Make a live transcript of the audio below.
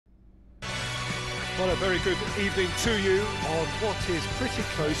Well, a very good evening to you on what is pretty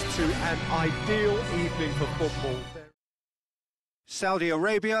close to an ideal evening for football. Saudi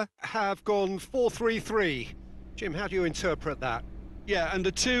Arabia have gone 4-3-3. Jim, how do you interpret that? Yeah, and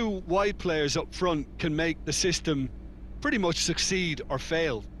the two wide players up front can make the system pretty much succeed or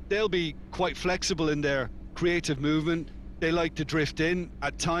fail. They'll be quite flexible in their creative movement. They like to drift in.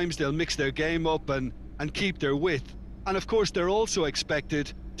 At times they'll mix their game up and keep their width. And of course they're also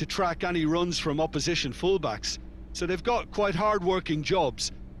expected to track any runs from opposition fullbacks. So they've got quite hard-working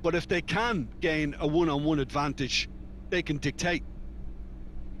jobs, but if they can gain a one-on-one advantage, they can dictate.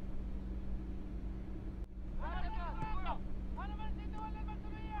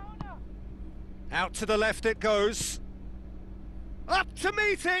 Out to the left it goes. Up to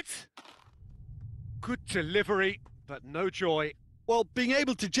meet it! Good delivery, but no joy. Well, being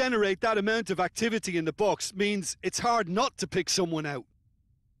able to generate that amount of activity in the box means it's hard not to pick someone out.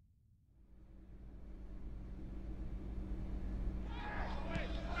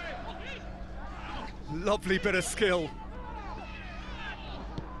 Lovely bit of skill.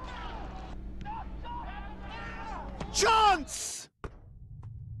 Chance!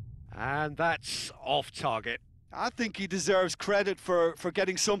 And that's off target. I think he deserves credit for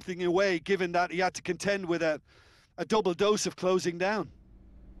getting something away, given that he had to contend with a double dose of closing down.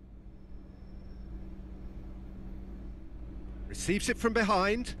 Receives it from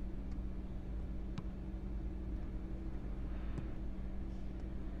behind.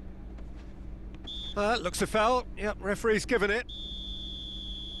 Looks a foul. Yep, referee's given it.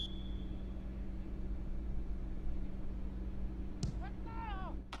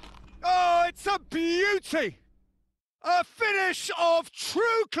 Oh, it's a beauty! A finish of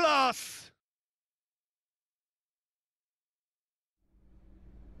true class!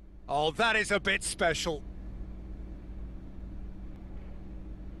 Oh, that is a bit special.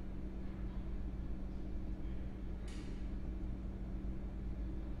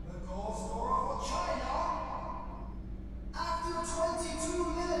 The goal scorer for China after 22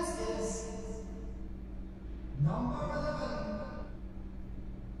 minutes is number 11.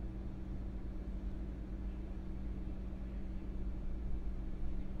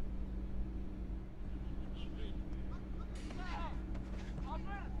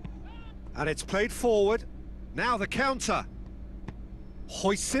 And it's played forward. Now the counter.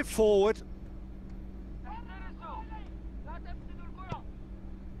 Hoists it forward.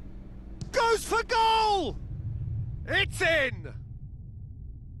 Goes for goal! It's in!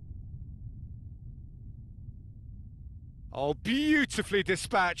 Oh, beautifully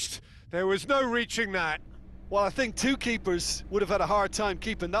dispatched. There was no reaching that. Well, I think two keepers would have had a hard time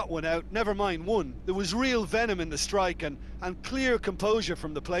keeping that one out, never mind one. There was real venom in the strike and clear composure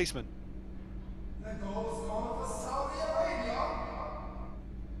from the placement. The goal scorer for Saudi Arabia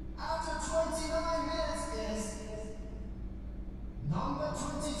after 29 minutes is number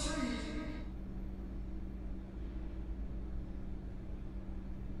 23.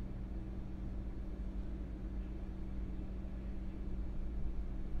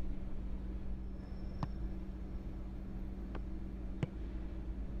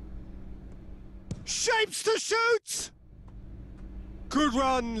 Shapes to shoot! Good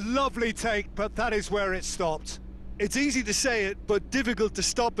run, lovely take, but that is where it stopped. It's easy to say it, but difficult to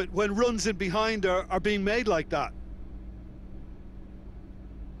stop it when runs in behind are being made like that.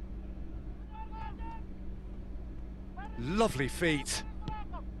 Lovely feet.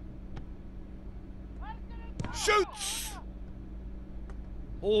 Shoots!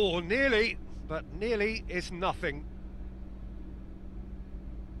 Oh, nearly, but nearly is nothing.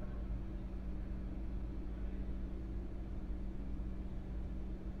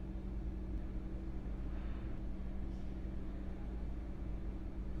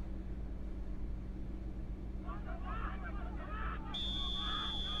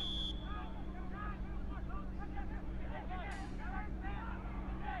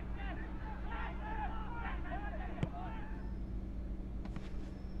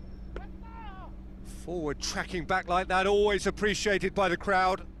 Forward tracking back like that, always appreciated by the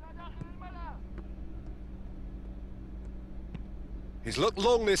crowd. He's looked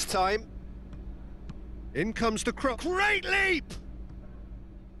long this time. In comes the cross. Great leap!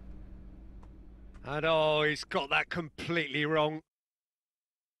 And oh, he's got that completely wrong.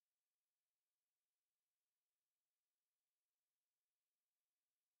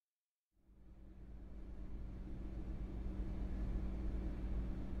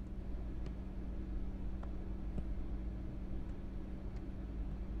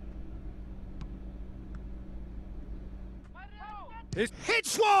 It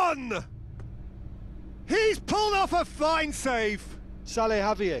hits one! He's pulled off a fine save. Saleh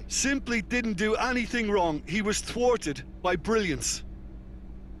Javier simply didn't do anything wrong. He was thwarted by brilliance.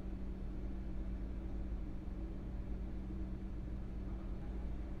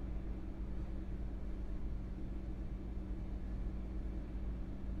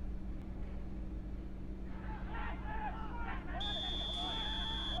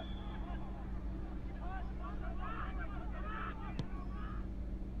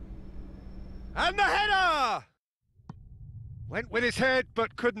 And the header! Went with his head,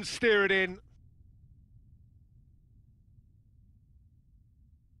 but couldn't steer it in.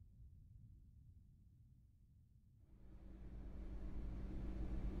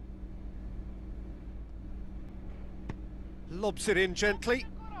 Lobs it in gently.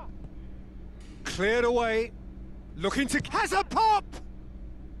 Cleared away. Looking to... Has a pop!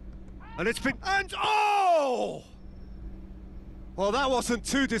 And it's been... And... Oh! Well, that wasn't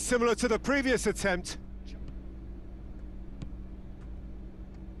too dissimilar to the previous attempt.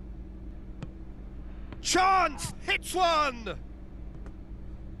 Chance! Hits one!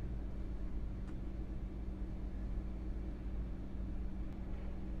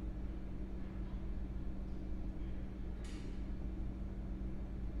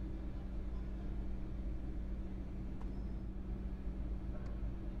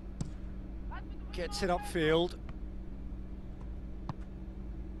 Gets it upfield.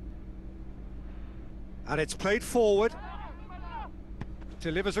 And it's played forward.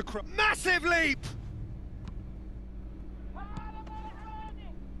 Delivers a massive leap!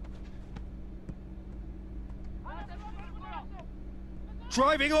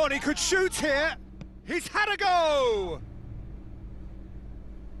 Driving on, he could shoot here. He's had a go!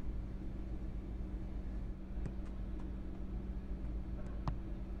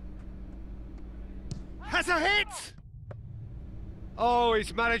 Has a hit! Oh,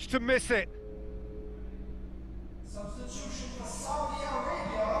 he's managed to miss it. Substitution for Saudi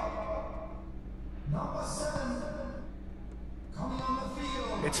Arabia. Number 7. Coming on the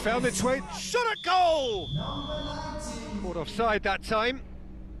field. It's found its way. Shot a goal! Number 19. Caught offside that time.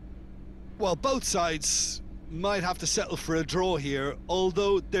 Well, both sides might have to settle for a draw here,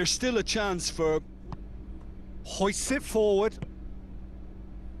 although there's still a chance for... Hoists it forward.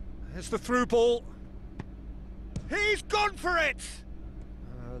 There's the through ball. He's gone for it!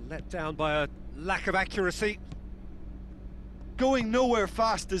 Let down by a lack of accuracy. Going nowhere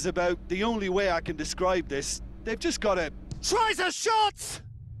fast is about the only way I can describe this. They've just got to... Tries a shot!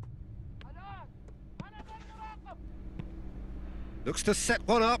 Looks to set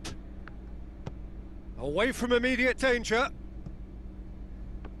one up. Away from immediate danger.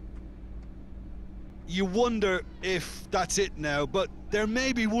 You wonder if that's it now, but there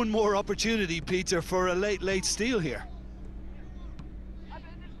may be one more opportunity, Peter, for a late steal here.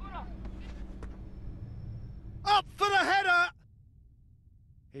 Up for the header!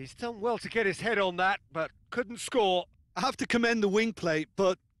 He's done well to get his head on that, but couldn't score. I have to commend the wing play,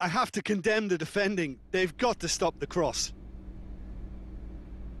 but I have to condemn the defending. They've got to stop the cross.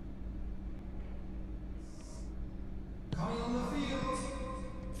 Coming on the field.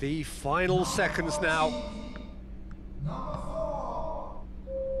 The final seconds now. Number 4.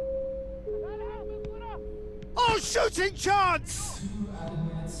 Oh, shooting chance! 2 added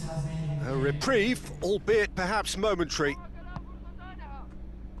minutes has been... A reprieve, albeit perhaps momentary.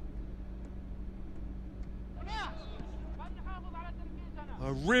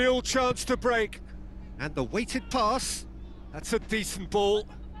 A real chance to break. And the weighted pass. That's a decent ball.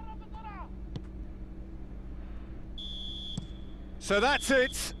 So that's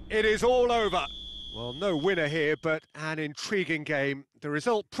it. It is all over. Well, no winner here, but an intriguing game. The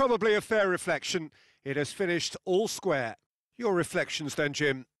result probably a fair reflection. It has finished all square. Your reflections then,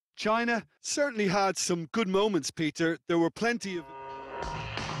 Jim? China certainly had some good moments, Peter. There were plenty of...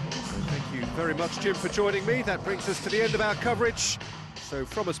 Thank you very much, Jim, for joining me. That brings us to the end of our coverage. So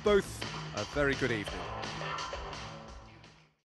from us both, a very good evening.